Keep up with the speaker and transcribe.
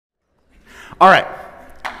All right,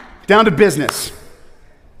 down to business.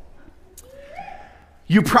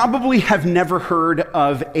 You probably have never heard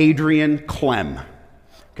of Adrian Clem.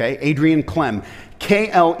 Okay, Adrian Clem,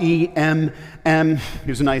 K-L-E-M-M.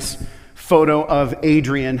 Here's a nice photo of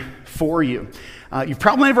Adrian for you. You've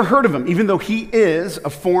probably never heard of him, even though he is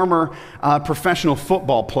a former professional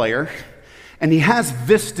football player, and he has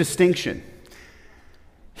this distinction.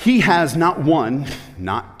 He has not one,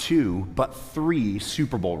 not two, but 3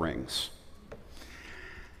 Super Bowl rings,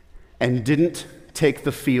 and didn't take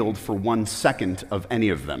the field for 1 second of any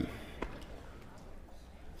of them,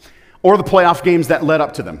 or the playoff games that led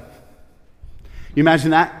up to them. You imagine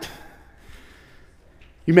that?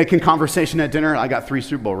 You making conversation at dinner, I got 3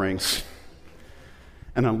 Super Bowl rings.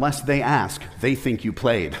 And unless they ask, they think you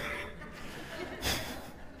played.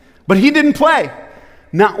 But he didn't play.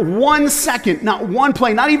 Not 1 second, not one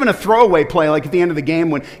play, not even a throwaway play like at the end of the game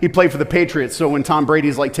when he played for the Patriots. So when Tom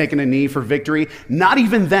Brady's like taking a knee for victory, not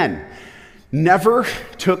even then. Never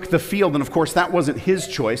took the field. And of course, that wasn't his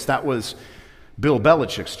choice. That was Bill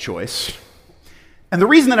Belichick's choice. And the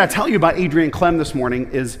reason that I tell you about Adrian Clem this morning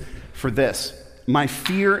is for this. My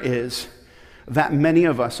fear is that many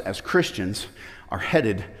of us as Christians are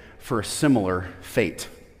headed for a similar fate.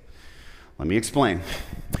 Let me explain.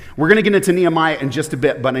 We're going to get into Nehemiah in just a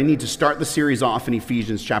bit, but I need to start the series off in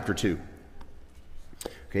Ephesians chapter 2.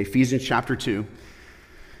 Okay, Ephesians chapter 2,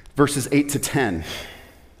 verses 8 to 10.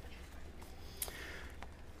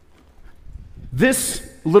 This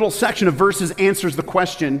little section of verses answers the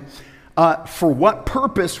question, for what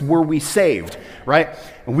purpose were we saved, right?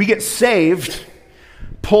 And we get saved,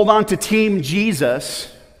 pulled onto Team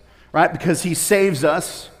Jesus, right? Because he saves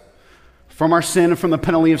us from our sin and from the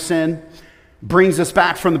penalty of sin, brings us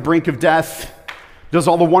back from the brink of death, does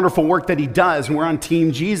all the wonderful work that he does, and we're on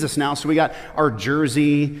Team Jesus now. So we got our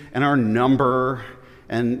jersey and our number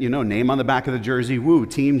and, name on the back of the jersey. Woo,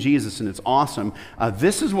 Team Jesus, and it's awesome.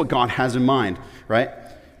 This is what God has in mind, right?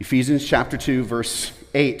 Ephesians chapter 2, verse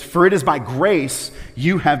 8. For it is by grace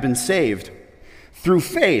you have been saved through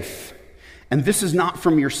faith. And this is not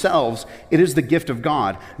from yourselves, it is the gift of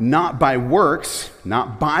God, not by works,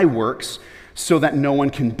 so that no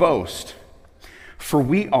one can boast. For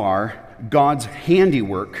we are God's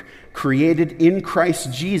handiwork, created in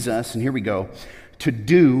Christ Jesus, and here we go, to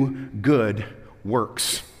do good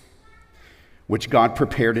works, which God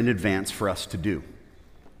prepared in advance for us to do.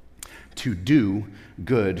 To do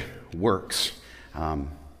good works.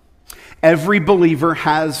 Every believer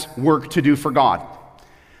has work to do for God.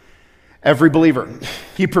 Every believer.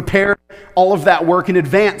 He prepared all of that work in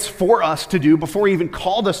advance for us to do before he even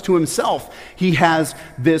called us to himself. He has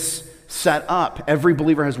this set up. Every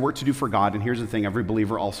believer has work to do for God. And here's the thing, every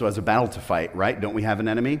believer also has a battle to fight, right? Don't we have an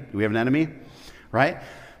enemy? Do we have an enemy? Right?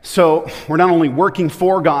 So we're not only working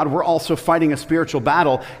for God, we're also fighting a spiritual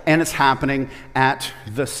battle, and it's happening at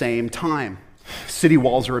the same time. City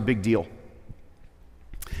walls are a big deal.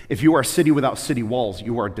 If you are a city without city walls,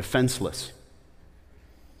 you are defenseless.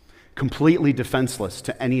 Completely defenseless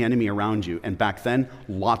to any enemy around you. And back then,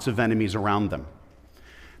 lots of enemies around them.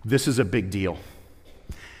 This is a big deal.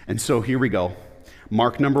 And so here we go.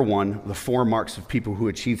 Mark number 1, the 4 marks of people who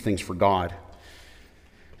achieve things for God.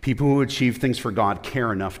 People who achieve things for God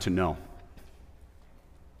care enough to know.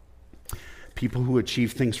 People who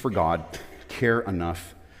achieve things for God care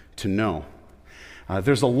enough to know.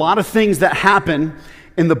 There's a lot of things that happen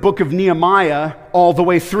in the book of Nehemiah all the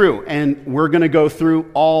way through, and we're going to go through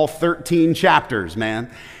all 13 chapters,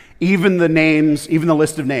 man. Even the names, even the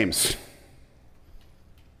list of names.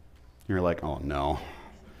 You're like, oh no.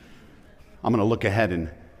 I'm going to look ahead and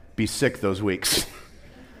be sick those weeks.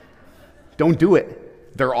 Don't do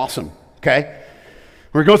it. They're awesome, okay?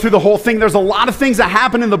 We're going to go through the whole thing. There's a lot of things that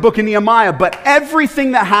happen in the book of Nehemiah, but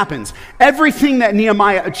everything that happens, everything that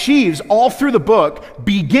Nehemiah achieves all through the book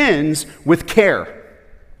begins with care.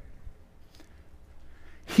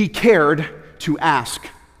 He cared to ask.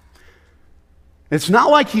 It's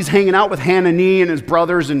not like he's hanging out with Hanani and his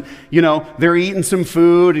brothers and, they're eating some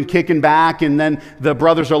food and kicking back, and then the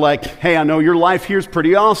brothers are like, hey, I know your life here's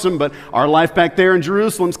pretty awesome, but our life back there in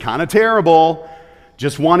Jerusalem's kind of terrible.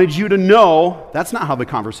 Just wanted you to know. That's not how the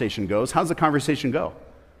conversation goes. How's the conversation go?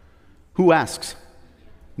 Who asks?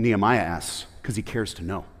 Nehemiah asks, because he cares to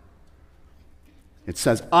know. It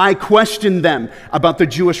says, I questioned them about the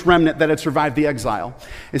Jewish remnant that had survived the exile.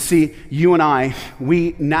 You see, you and I,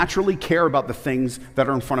 we naturally care about the things that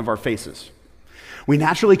are in front of our faces. We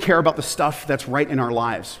naturally care about the stuff that's right in our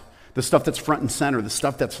lives, the stuff that's front and center, the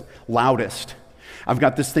stuff that's loudest. I've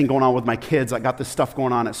got this thing going on with my kids. I got this stuff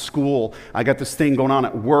going on at school. I got this thing going on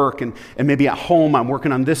at work. And maybe at home I'm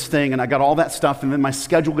working on this thing. And I got all that stuff. And then my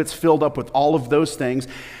schedule gets filled up with all of those things.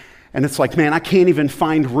 And it's like, man, I can't even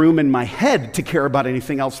find room in my head to care about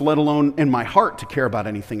anything else, let alone in my heart to care about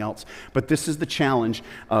anything else. But this is the challenge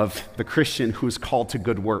of the Christian who is called to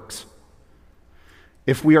good works.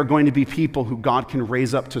 If we are going to be people who God can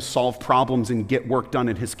raise up to solve problems and get work done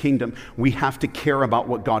in his kingdom, we have to care about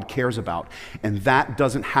what God cares about. And that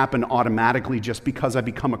doesn't happen automatically just because I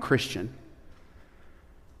become a Christian.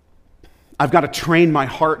 I've got to train my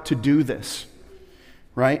heart to do this,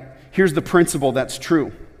 right? Here's the principle that's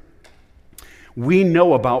true. We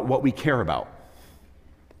know about what we care about.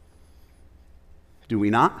 Do we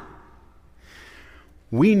not?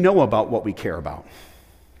 We know about what we care about.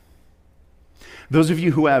 Those of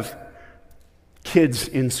you who have kids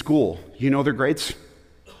in school, you know their grades?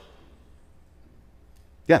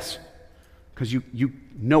 Yes, because you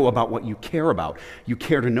know about what you care about. You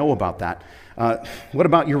care to know about that. What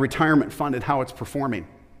about your retirement fund and how it's performing?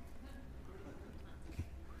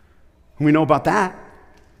 We know about that.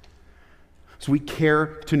 So we care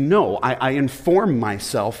to know. I inform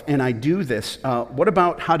myself and I do this. What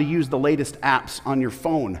about how to use the latest apps on your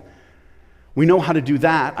phone? We know how to do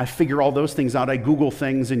that. I figure all those things out. I Google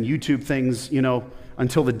things and YouTube things,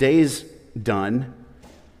 until the day's done.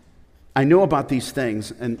 I know about these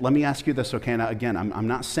things. And let me ask you this, okay? Now, again, I'm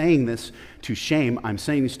not saying this to shame. I'm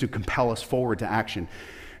saying this to compel us forward to action.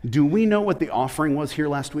 Do we know what the offering was here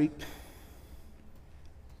last week?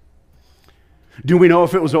 Do we know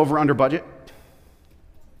if it was over or under budget?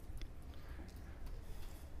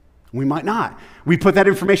 We might not. We put that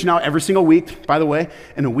information out every single week, by the way,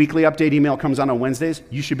 and a weekly update email comes out on Wednesdays.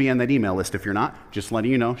 You should be on that email list if you're not. Just letting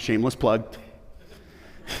you know, shameless plug.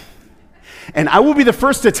 And I will be the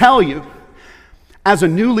first to tell you, as a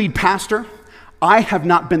new lead pastor, I have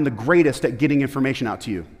not been the greatest at getting information out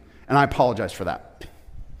to you, and I apologize for that.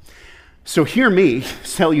 So hear me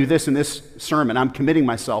tell you this in this sermon. I'm committing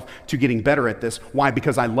myself to getting better at this. Why?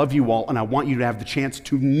 Because I love you all and I want you to have the chance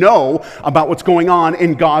to know about what's going on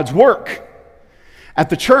in God's work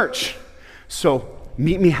at the church. So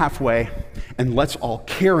meet me halfway and let's all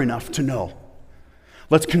care enough to know.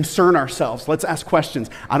 Let's concern ourselves. Let's ask questions.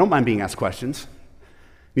 I don't mind being asked questions.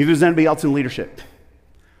 Neither does anybody else in leadership.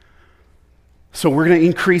 So we're going to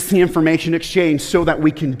increase the information exchange so that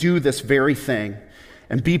we can do this very thing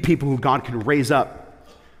and be people who God can raise up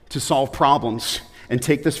to solve problems and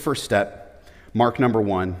take this first step. Mark number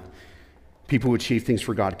 1, people who achieve things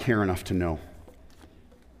for God care enough to know.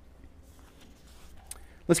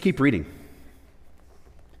 Let's keep reading.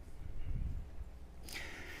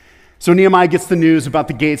 So Nehemiah gets the news about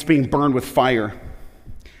the gates being burned with fire.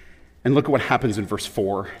 And look at what happens in verse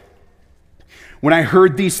 4. When I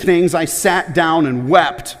heard these things, I sat down and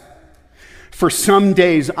wept. For some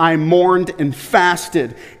days I mourned and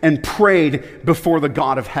fasted and prayed before the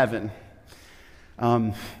God of heaven.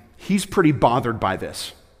 He's pretty bothered by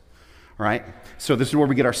this, right? So this is where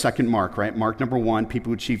we get our second mark, right? Mark number 1,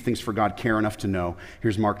 people who achieve things for God care enough to know.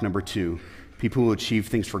 Here's mark number 2, people who achieve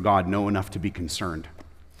things for God know enough to be concerned.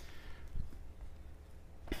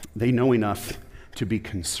 They know enough to be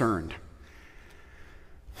concerned.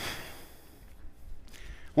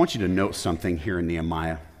 I want you to note something here in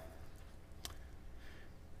Nehemiah.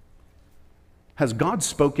 Has God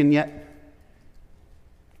spoken yet?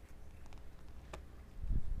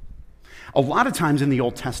 A lot of times in the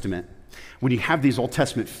Old Testament, when you have these Old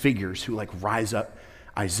Testament figures who rise up,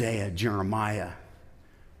 Isaiah, Jeremiah,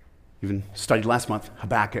 even studied last month,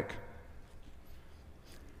 Habakkuk,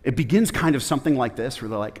 it begins kind of something like this, where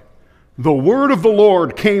they're like, the word of the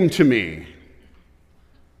Lord came to me.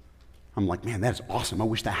 I'm like, man, that is awesome. I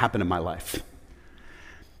wish that happened in my life.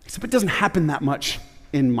 Except it doesn't happen that much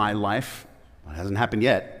in my life. Well, it hasn't happened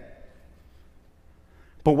yet.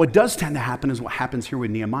 But what does tend to happen is what happens here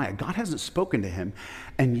with Nehemiah. God hasn't spoken to him,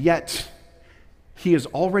 and yet he has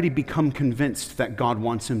already become convinced that God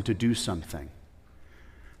wants him to do something.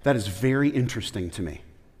 That is very interesting to me.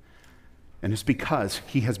 And it's because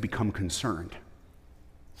he has become concerned.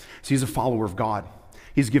 So he's a follower of God.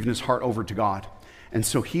 He's given his heart over to God. And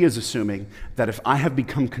so he is assuming that if I have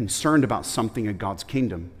become concerned about something in God's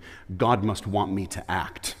kingdom, God must want me to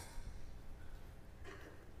act.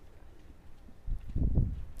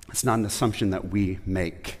 It's not an assumption that we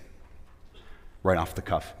make right off the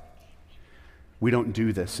cuff. We don't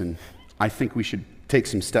do this, and I think we should take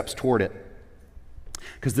some steps toward it,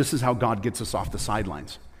 because this is how God gets us off the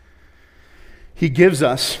sidelines. He gives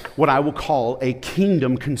us what I will call a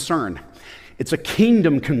kingdom concern. It's a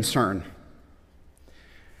kingdom concern.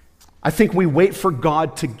 I think we wait for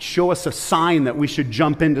God to show us a sign that we should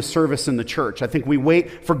jump into service in the church. I think we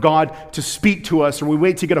wait for God to speak to us, or we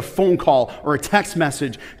wait to get a phone call or a text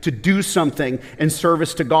message to do something in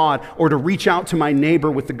service to God, or to reach out to my neighbor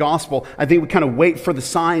with the gospel. I think we kind of wait for the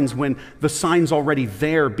signs when the sign's already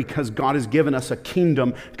there because God has given us a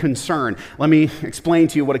kingdom concern. Let me explain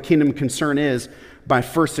to you what a kingdom concern is by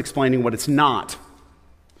first explaining what it's not.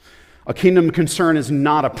 A kingdom concern is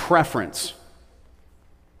not a preference.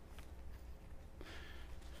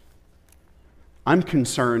 I'm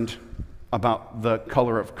concerned about the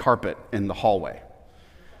color of carpet in the hallway.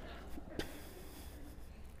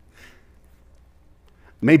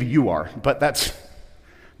 Maybe you are, but that's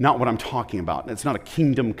not what I'm talking about. It's not a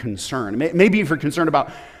kingdom concern. Maybe if you're concerned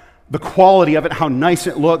about the quality of it, how nice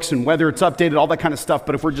it looks, and whether it's updated, all that kind of stuff.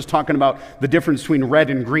 But if we're just talking about the difference between red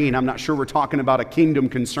and green, I'm not sure we're talking about a kingdom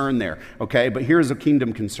concern there, okay? But here's a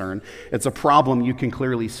kingdom concern. It's a problem you can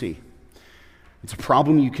clearly see. It's a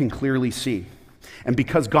problem you can clearly see. And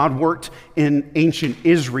because God worked in ancient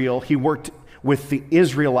Israel, he worked with the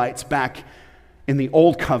Israelites back in the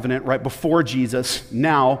Old Covenant right before Jesus.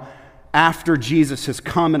 Now, after Jesus has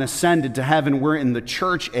come and ascended to heaven, we're in the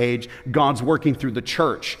church age. God's working through the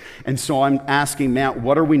church. And so I'm asking Matt,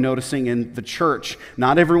 what are we noticing in the church?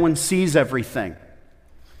 Not everyone sees everything.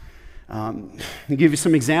 I'll give you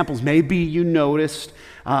some examples. Maybe you noticed,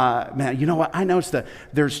 man, you know what? I noticed that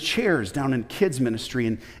there's chairs down in kids ministry,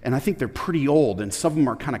 and I think they're pretty old, and some of them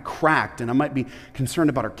are kind of cracked, and I might be concerned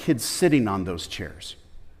about our kids sitting on those chairs.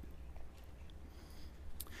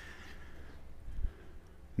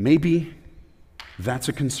 Maybe that's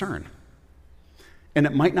a concern. And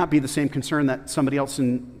it might not be the same concern that somebody else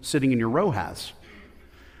sitting in your row has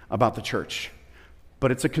about the church,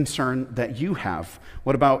 but it's a concern that you have.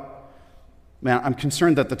 What about, man, I'm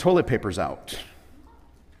concerned that the toilet paper's out.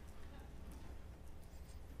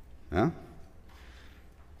 Yeah?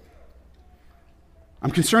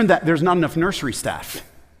 I'm concerned that there's not enough nursery staff.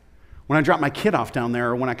 When I drop my kid off down there,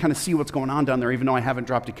 or when I kind of see what's going on down there, even though I haven't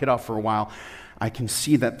dropped a kid off for a while, I can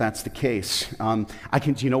see that that's the case.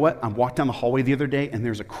 You know what? I walked down the hallway the other day, and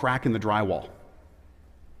there's a crack in the drywall.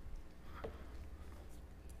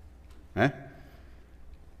 Eh?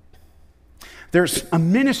 There's a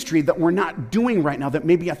ministry that we're not doing right now that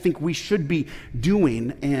maybe I think we should be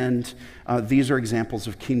doing, and these are examples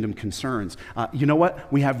of kingdom concerns. You know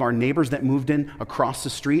what? We have our neighbors that moved in across the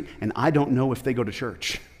street, and I don't know if they go to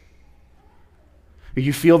church.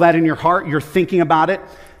 You feel that in your heart? You're thinking about it?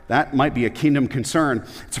 That might be a kingdom concern.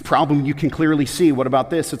 It's a problem you can clearly see. What about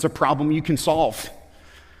this? It's a problem you can solve.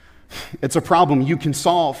 It's a problem you can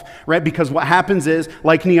solve, right? Because what happens is,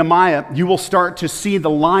 like Nehemiah, you will start to see the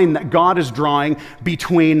line that God is drawing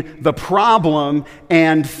between the problem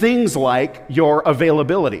and things like your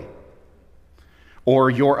availability, or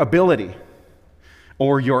your ability,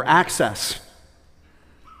 or your access.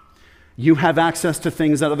 You have access to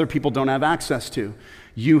things that other people don't have access to.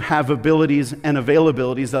 You have abilities and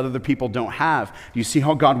availabilities that other people don't have. You see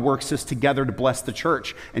how God works this together to bless the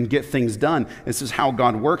church and get things done. This is how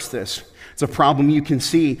God works this. It's a problem you can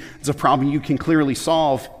see. It's a problem you can clearly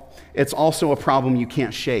solve. It's also a problem you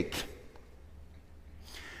can't shake.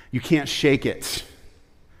 You can't shake it.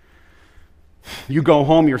 You go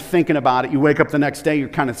home, you're thinking about it. You wake up the next day, you're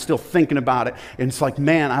kind of still thinking about it. And it's like,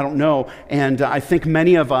 man, I don't know. And I think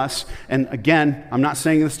many of us, and again, I'm not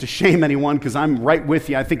saying this to shame anyone because I'm right with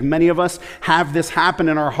you. I think many of us have this happen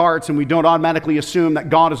in our hearts, and we don't automatically assume that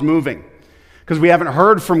God is moving because we haven't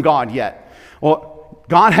heard from God yet. Well,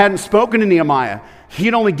 God hadn't spoken to Nehemiah.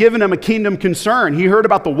 He'd only given him a kingdom concern. He heard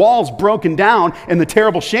about the walls broken down and the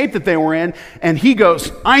terrible shape that they were in, and he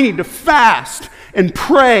goes, I need to fast and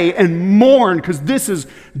pray and mourn because this is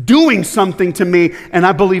doing something to me, and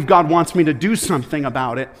I believe God wants me to do something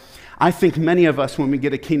about it. I think many of us, when we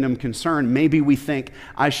get a kingdom concern, maybe we think,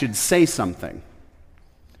 I should say something.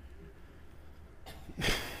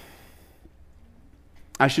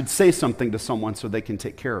 I should say something to someone so they can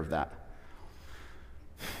take care of that.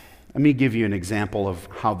 Let me give you an example of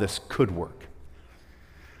how this could work.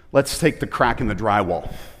 Let's take the crack in the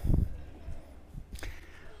drywall.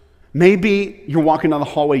 Maybe you're walking down the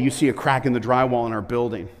hallway, you see a crack in the drywall in our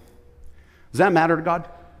building. Does that matter to God?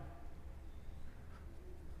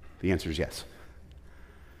 The answer is yes.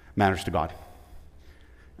 It matters to God.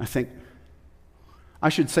 I think I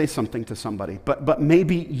should say something to somebody, but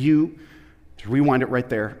maybe you, to rewind it right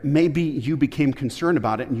there, maybe you became concerned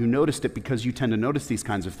about it and you noticed it because you tend to notice these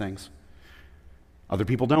kinds of things. Other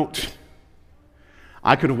people don't.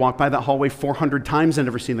 I could have walked by that hallway 400 times and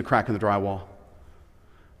never seen the crack in the drywall.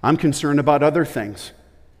 I'm concerned about other things.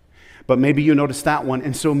 but maybe you noticed that one.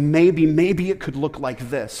 And so maybe it could look like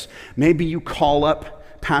this. Maybe you call up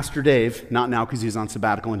Pastor Dave, not now because he's on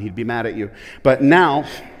sabbatical and he'd be mad at you, but now,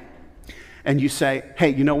 and you say, hey,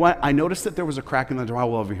 you know what? I noticed that there was a crack in the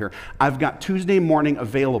drywall over here. I've got Tuesday morning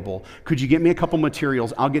available. Could you get me a couple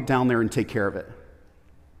materials? I'll get down there and take care of it.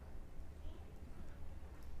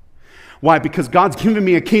 Why? Because God's given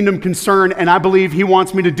me a kingdom concern and I believe he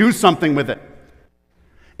wants me to do something with it.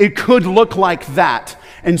 It could look like that.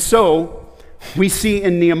 And so we see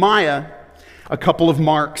in Nehemiah a couple of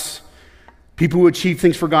marks. People who achieve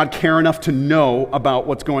things for God care enough to know about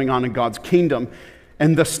what's going on in God's kingdom.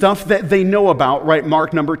 And the stuff that they know about, right,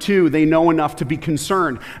 mark number 2, they know enough to be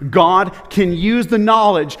concerned. God can use the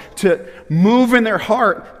knowledge to move in their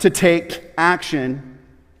heart to take action.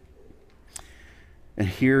 And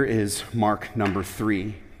here is mark number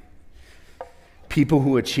 3. People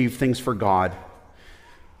who achieve things for God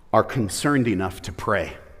are concerned enough to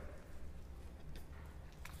pray.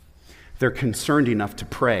 They're concerned enough to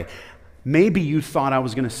pray. Maybe you thought I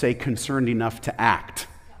was going to say concerned enough to act.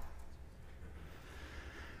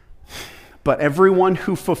 But everyone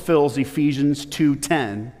who fulfills Ephesians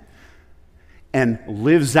 2:10 and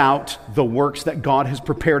lives out the works that God has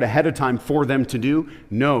prepared ahead of time for them to do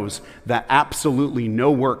knows that absolutely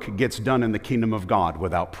no work gets done in the kingdom of God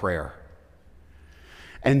without prayer.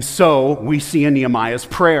 And so we see in Nehemiah's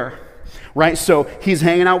prayer, right? So he's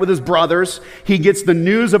hanging out with his brothers. He gets the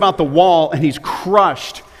news about the wall and he's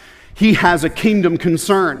crushed. He has a kingdom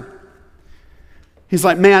concern. He's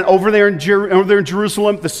like, man, over there in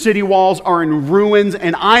Jerusalem, the city walls are in ruins,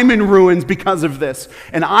 and I'm in ruins because of this.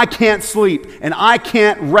 And I can't sleep, and I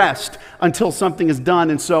can't rest until something is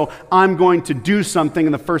done. And so I'm going to do something,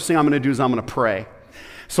 and the first thing I'm going to do is I'm going to pray.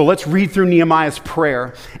 So let's read through Nehemiah's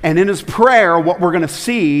prayer. And in his prayer, what we're going to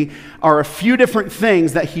see are a few different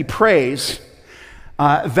things that he prays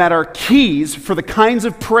that are keys for the kinds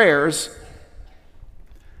of prayers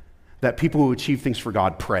that people who achieve things for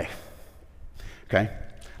God pray. Okay,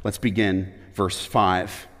 let's begin verse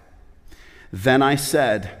 5. Then I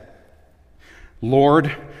said,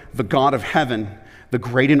 Lord, the God of heaven, the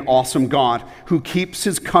great and awesome God, who keeps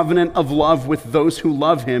his covenant of love with those who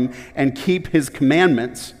love him and keep his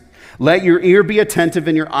commandments, let your ear be attentive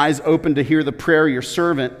and your eyes open to hear the prayer your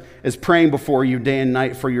servant is praying before you day and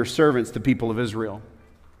night for your servants, the people of Israel.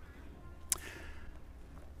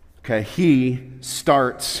 Okay, he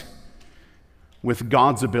starts with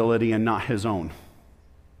God's ability and not his own.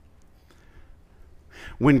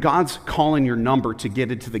 When God's calling your number to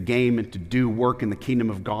get into the game and to do work in the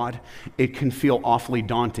kingdom of God, it can feel awfully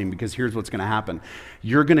daunting because here's what's going to happen.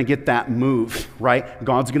 You're going to get that move, right?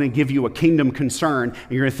 God's going to give you a kingdom concern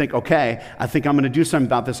and you're going to think, okay, I think I'm going to do something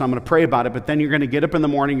about this. I'm going to pray about it. But then you're going to get up in the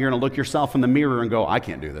morning, you're going to look yourself in the mirror and go, I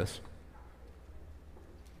can't do this.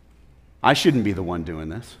 I shouldn't be the one doing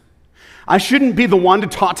this. I shouldn't be the one to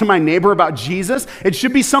talk to my neighbor about Jesus. It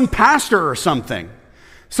should be some pastor or something.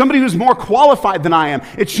 Somebody who's more qualified than I am.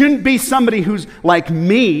 It shouldn't be somebody who's like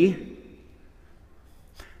me.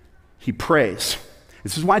 He prays.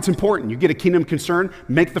 This is why it's important. You get a kingdom concern,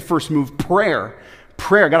 make the first move, prayer.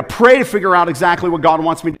 Prayer. I got to pray to figure out exactly what God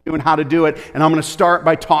wants me to do and how to do it. And I'm going to start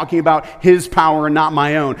by talking about his power and not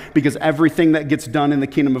my own, because everything that gets done in the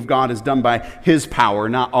kingdom of God is done by his power,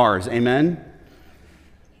 not ours. Amen?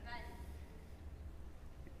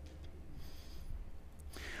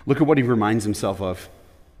 Look at what he reminds himself of.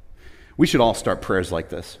 We should all start prayers like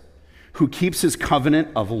this. Who keeps his covenant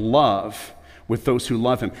of love with those who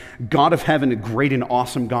love him. God of heaven, a great and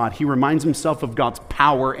awesome God. He reminds himself of God's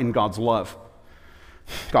power and God's love.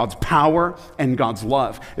 God's power and God's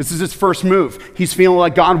love. This is his first move. He's feeling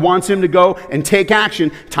like God wants him to go and take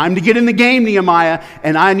action. Time to get in the game, Nehemiah.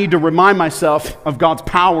 And I need to remind myself of God's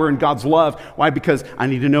power and God's love. Why? Because I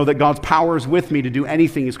need to know that God's power is with me to do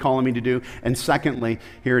anything he's calling me to do. And secondly,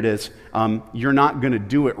 here it is. You're not going to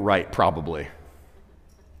do it right, probably.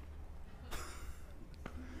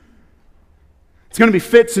 It's going to be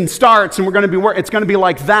fits and starts, and it's going to be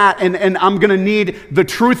like that, and I'm going to need the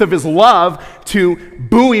truth of his love to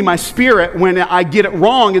buoy my spirit when I get it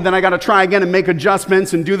wrong, and then I got to try again and make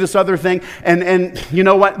adjustments and do this other thing, and you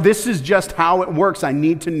know what? This is just how it works. I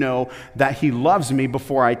need to know that he loves me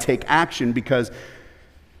before I take action because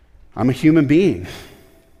I'm a human being.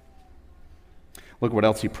 Look what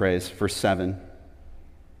else he prays, verse 7.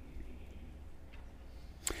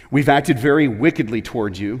 We've acted very wickedly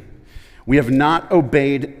towards you. We have not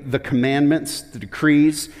obeyed the commandments, the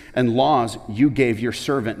decrees, and laws you gave your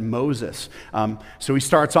servant Moses. So he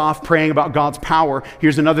starts off praying about God's power.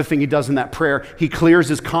 Here's another thing he does in that prayer. He clears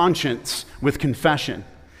his conscience with confession.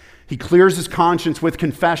 He clears his conscience with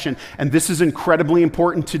confession, and this is incredibly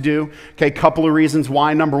important to do. Okay, couple of reasons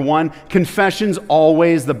why. Number one, confession's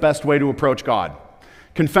always the best way to approach God.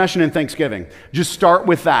 Confession and thanksgiving. Just start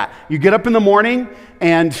with that. You get up in the morning,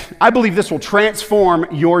 and I believe this will transform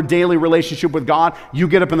your daily relationship with God. You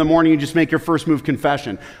get up in the morning, you just make your first move,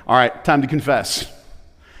 confession. All right, time to confess.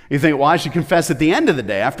 You think, well, I should confess at the end of the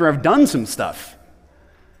day after I've done some stuff.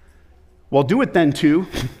 Well, do it then too.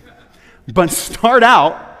 But start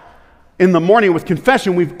out in the morning with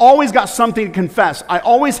confession. We've always got something to confess. I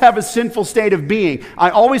always have a sinful state of being.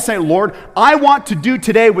 I always say, Lord, I want to do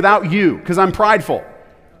today without you because I'm prideful.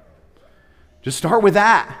 Just start with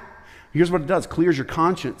that. Here's what it does. Clears your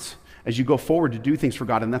conscience as you go forward to do things for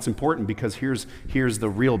God. And that's important because here's the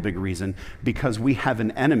real big reason. Because we have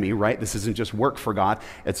an enemy, right? This isn't just work for God.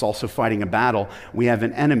 It's also fighting a battle. We have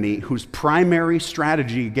an enemy whose primary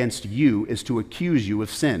strategy against you is to accuse you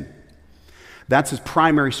of sin. That's his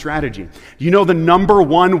primary strategy. You know the number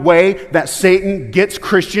one way that Satan gets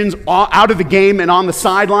Christians out of the game and on the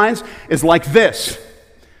sidelines is like this.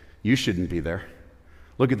 You shouldn't be there.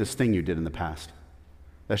 Look at this thing you did in the past.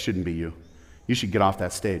 That shouldn't be you. You should get off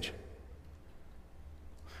that stage.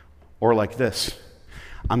 Or like this.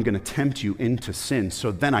 I'm going to tempt you into sin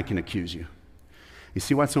so then I can accuse you. You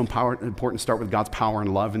see why it's so important to start with God's power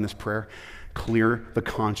and love in this prayer? Clear the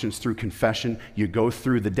conscience through confession. You go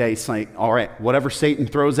through the day saying, all right, whatever Satan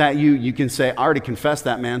throws at you, you can say, I already confessed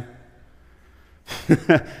that, man.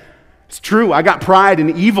 It's true, I got pride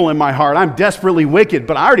and evil in my heart. I'm desperately wicked,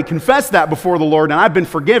 but I already confessed that before the Lord, and I've been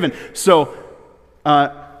forgiven. So,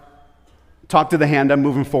 talk to the hand. I'm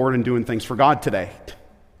moving forward and doing things for God today.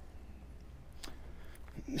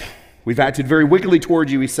 We've acted very wickedly toward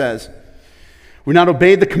you, he says. We've not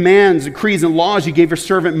obeyed the commands, decrees, and laws you gave your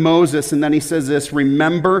servant Moses. And then he says this,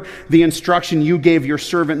 remember the instruction you gave your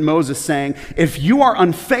servant Moses, saying, if you are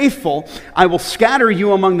unfaithful, I will scatter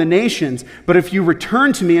you among the nations. But if you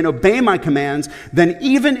return to me and obey my commands, then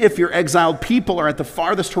even if your exiled people are at the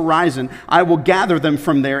farthest horizon, I will gather them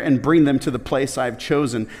from there and bring them to the place I have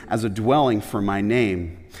chosen as a dwelling for my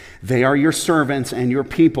name. They are your servants and your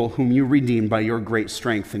people whom you redeemed by your great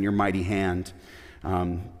strength and your mighty hand.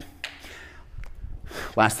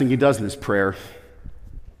 Last thing he does in this prayer,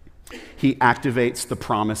 he activates the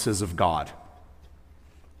promises of God.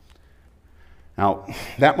 Now,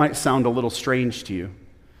 that might sound a little strange to you,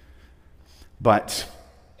 but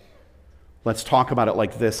let's talk about it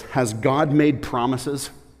like this. Has God made promises?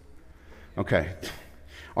 Okay.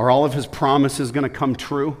 Are all of his promises going to come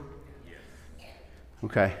true?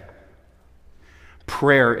 Okay.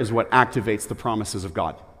 Prayer is what activates the promises of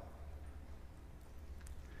God.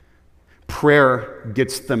 Prayer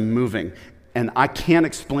gets them moving. And I can't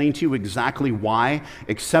explain to you exactly why,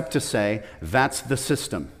 except to say that's the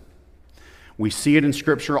system. We see it in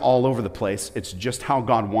Scripture all over the place. It's just how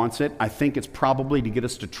God wants it. I think it's probably to get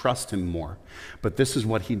us to trust him more. But this is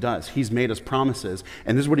what he does. He's made us promises.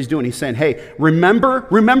 And this is what he's doing. He's saying, hey,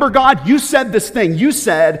 remember God, you said this thing. You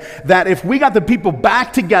said that if we got the people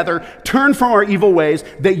back together, turn from our evil ways,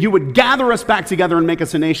 that you would gather us back together and make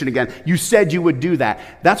us a nation again. You said you would do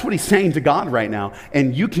that. That's what he's saying to God right now.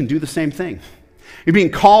 And you can do the same thing. You're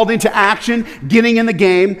being called into action, getting in the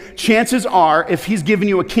game. Chances are, if he's given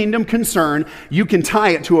you a kingdom concern, you can tie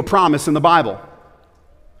it to a promise in the Bible.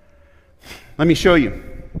 Let me show you.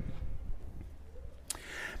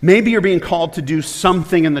 Maybe you're being called to do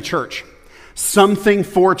something in the church, something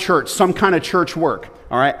for church, some kind of church work.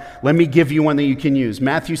 All right, let me give you one that you can use.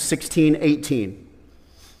 Matthew 16:18.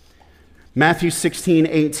 Matthew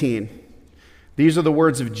 16:18. These are the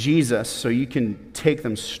words of Jesus, so you can take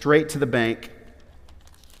them straight to the bank.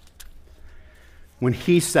 When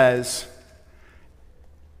he says,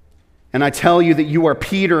 and I tell you that you are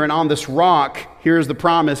Peter, and on this rock, here's the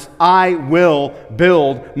promise, I will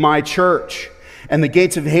build my church, and the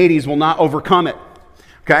gates of Hades will not overcome it.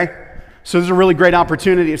 Okay? So this is a really great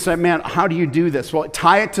opportunity to say, man, how do you do this? Well,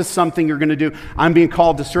 tie it to something you're going to do. I'm being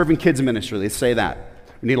called to serving kids ministry. Let's say that.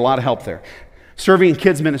 We need a lot of help there. Serving in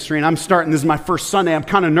kids ministry, and I'm starting, this is my first Sunday, I'm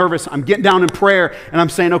kind of nervous, I'm getting down in prayer, and I'm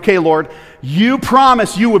saying, okay, Lord, you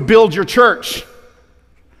promised you would build your church.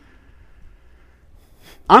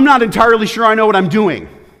 I'm not entirely sure I know what I'm doing,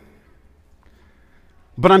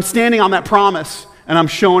 but I'm standing on that promise, and I'm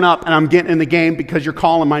showing up, and I'm getting in the game because you're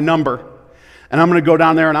calling my number, and I'm going to go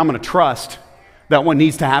down there, and I'm going to trust that what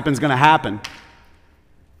needs to happen is going to happen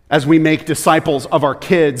as we make disciples of our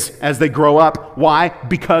kids as they grow up. Why?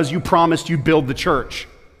 Because you promised you'd build the church.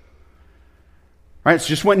 Right? It's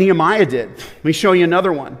just what Nehemiah did. Let me show you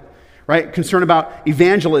another one. Right? Concern about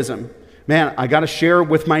evangelism. man, I got to share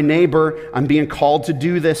with my neighbor. I'm being called to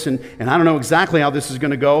do this, and I don't know exactly how this is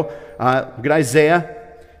going to go. Look at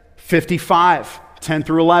Isaiah 55, 10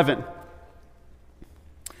 through 11.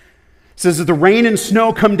 It says that the rain and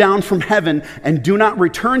snow come down from heaven and do not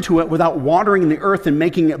return to it without watering the earth and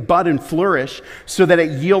making it bud and flourish, so that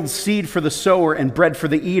it yields seed for the sower and bread for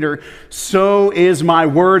the eater. So is my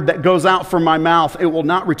word that goes out from my mouth. It will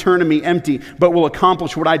not return to me empty, but will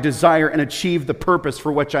accomplish what I desire and achieve the purpose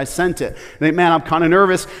for which I sent it. And think, man, I'm kind of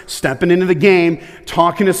nervous stepping into the game,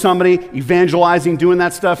 talking to somebody, evangelizing, doing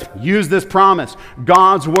that stuff. Use this promise.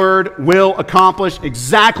 God's word will accomplish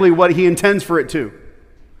exactly what he intends for it to.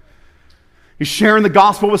 You're sharing the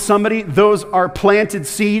gospel with somebody, those are planted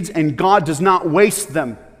seeds, and God does not waste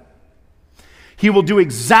them. He will do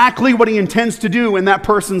exactly what he intends to do in that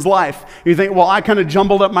person's life. You think, well, I kind of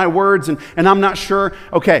jumbled up my words and I'm not sure.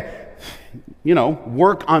 Okay,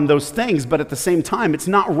 work on those things, but at the same time, it's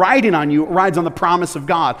not riding on you, it rides on the promise of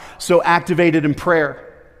God. So activate it in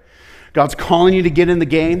prayer. God's calling you to get in the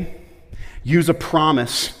game. Use a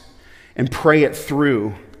promise and pray it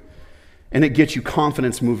through, and it gets you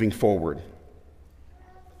confidence moving forward.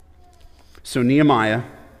 So Nehemiah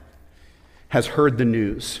has heard the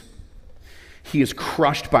news. He is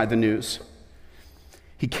crushed by the news.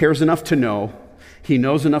 He cares enough to know. He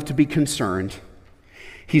knows enough to be concerned.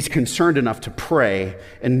 He's concerned enough to pray.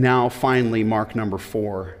 And now finally, mark number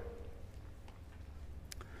 4.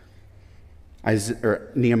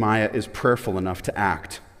 Nehemiah is prayerful enough to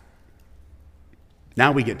act.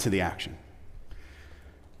 Now we get to the action.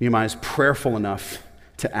 Nehemiah is prayerful enough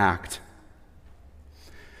to act.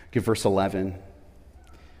 Give verse 11.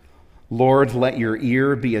 Lord, let your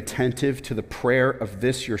ear be attentive to the prayer of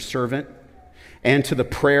this your servant, and to the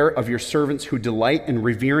prayer of your servants who delight in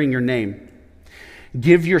revering your name.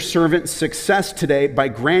 Give your servant success today by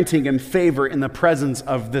granting him favor in the presence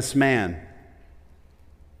of this man.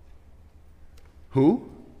 Who?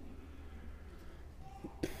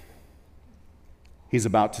 He's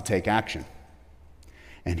about to take action.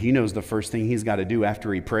 And he knows the first thing he's got to do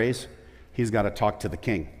after he prays, he's got to talk to the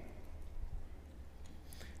king.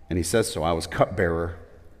 And he says so, I was cupbearer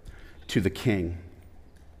to the king.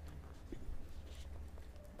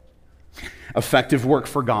 Effective work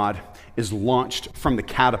for God is launched from the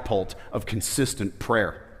catapult of consistent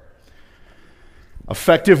prayer.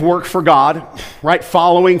 Effective work for God, right?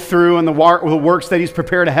 Following through on the works that he's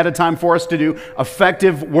prepared ahead of time for us to do.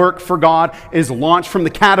 Effective work for God is launched from the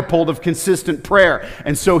catapult of consistent prayer.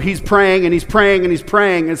 And so he's praying and he's praying and he's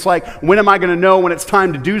praying. It's like, when am I going to know when it's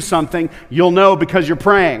time to do something? You'll know because you're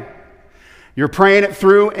praying. You're praying it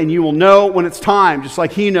through and you will know when it's time. Just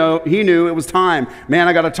like he knew it was time. Man,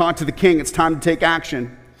 I got to talk to the king. It's time to take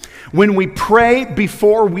action. When we pray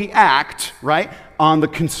before we act, right? On the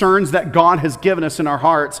concerns that God has given us in our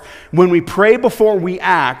hearts. When we pray before we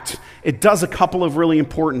act, it does a couple of really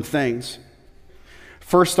important things.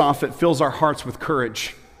 First off, it fills our hearts with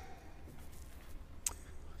courage.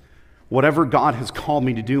 Whatever God has called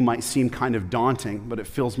me to do might seem kind of daunting, but it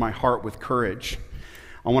fills my heart with courage.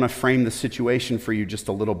 I want to frame the situation for you just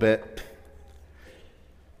a little bit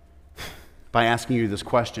by asking you this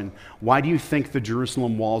question. Why do you think the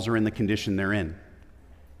Jerusalem walls are in the condition they're in?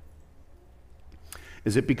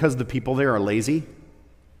 Is it because the people there are lazy?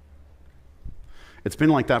 It's been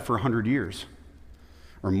like that for 100 years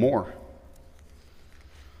or more.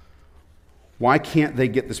 Why can't they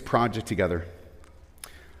get this project together?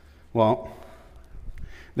 Well,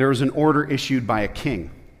 there was an order issued by a king.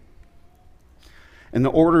 And the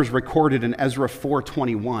order is recorded in Ezra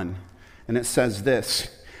 4:21. And it says this,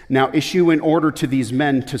 now issue an order to these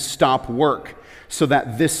men to stop work so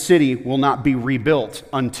that this city will not be rebuilt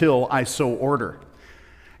until I so order.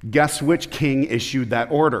 Guess which king issued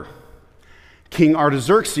that order? King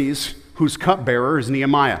Artaxerxes, whose cupbearer is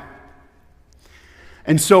Nehemiah.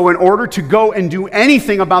 And so in order to go and do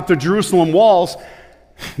anything about the Jerusalem walls,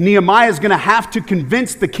 Nehemiah is going to have to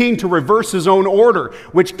convince the king to reverse his own order,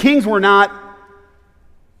 which kings were not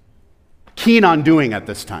keen on doing at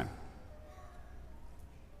this time.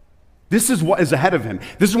 This is what is ahead of him.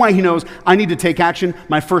 This is why he knows, I need to take action.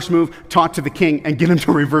 My first move, talk to the king and get him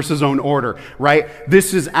to reverse his own order, right?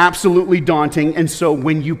 This is absolutely daunting. And so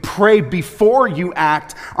when you pray before you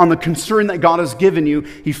act on the concern that God has given you,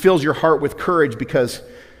 he fills your heart with courage, because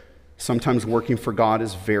sometimes working for God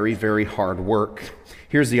is very, very hard work.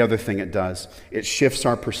 Here's the other thing it does. It shifts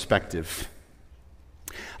our perspective.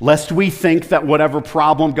 Lest we think that whatever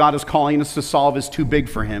problem God is calling us to solve is too big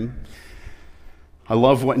for him, I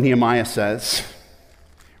love what Nehemiah says.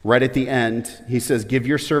 Right at the end, he says, give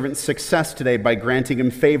your servant success today by granting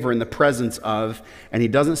him favor in the presence of, and he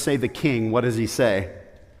doesn't say the king. What does he say?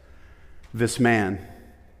 this man.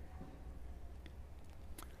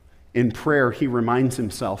 In prayer, he reminds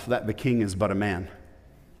himself that the king is but a man.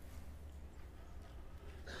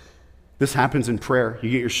 This happens in prayer. You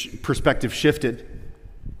get your perspective shifted.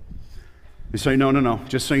 You say, no.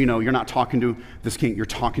 Just so you know, you're not talking to this king. You're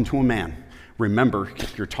talking to a man. Remember,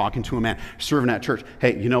 you're talking to a man. Serving at church.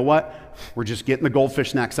 Hey, you know what? We're just getting the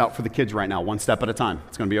goldfish snacks out for the kids right now, one step at a time.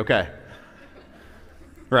 It's going to be okay.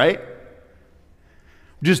 Right?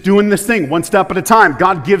 Just doing this thing one step at a time.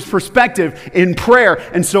 God gives perspective in prayer.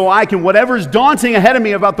 And so I can, whatever's daunting ahead of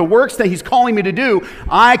me about the works that he's calling me to do,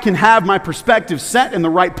 I can have my perspective set in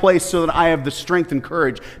the right place so that I have the strength and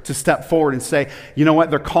courage to step forward and say, you know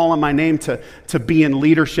what, they're calling my name to be in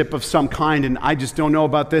leadership of some kind, and I just don't know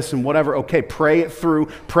about this and whatever. Okay, pray it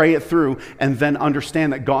through, and then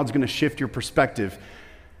understand that God's going to shift your perspective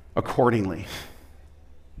accordingly.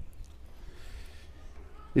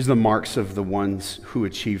 These are the marks of the ones who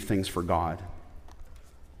achieve things for God.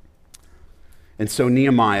 And so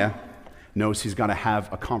Nehemiah knows he's got to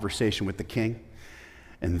have a conversation with the king,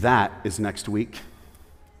 and that is next week.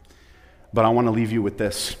 But I want to leave you with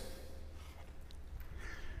this.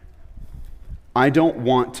 I don't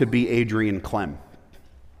want to be Adrian Clem.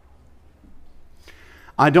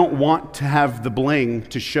 I don't want to have the bling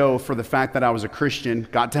to show for the fact that I was a Christian,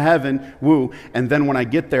 got to heaven, woo, and then when I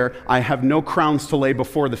get there, I have no crowns to lay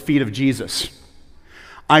before the feet of Jesus.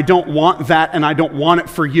 I don't want that, and I don't want it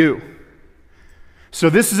for you.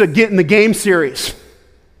 So this is a Get in the Game series.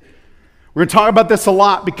 We're going to talk about this a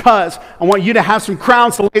lot because I want you to have some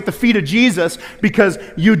crowns to lay at the feet of Jesus because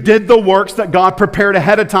you did the works that God prepared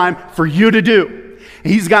ahead of time for you to do.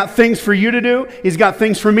 He's got things for you to do. He's got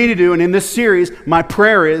things for me to do. And in this series, my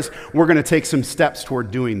prayer is we're going to take some steps toward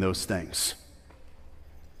doing those things,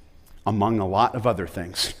 among a lot of other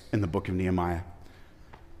things in the book of Nehemiah.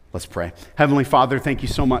 Let's pray. Heavenly Father, thank you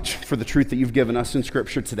so much for the truth that you've given us in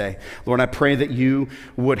Scripture today. Lord, I pray that you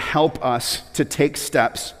would help us to take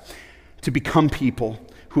steps to become people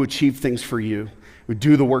who achieve things for you, who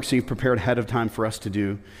do the works that you've prepared ahead of time for us to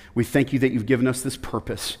do. We thank you that you've given us this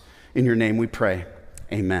purpose. In your name we pray.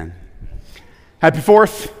 Amen. Happy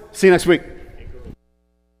 4th. See you next week.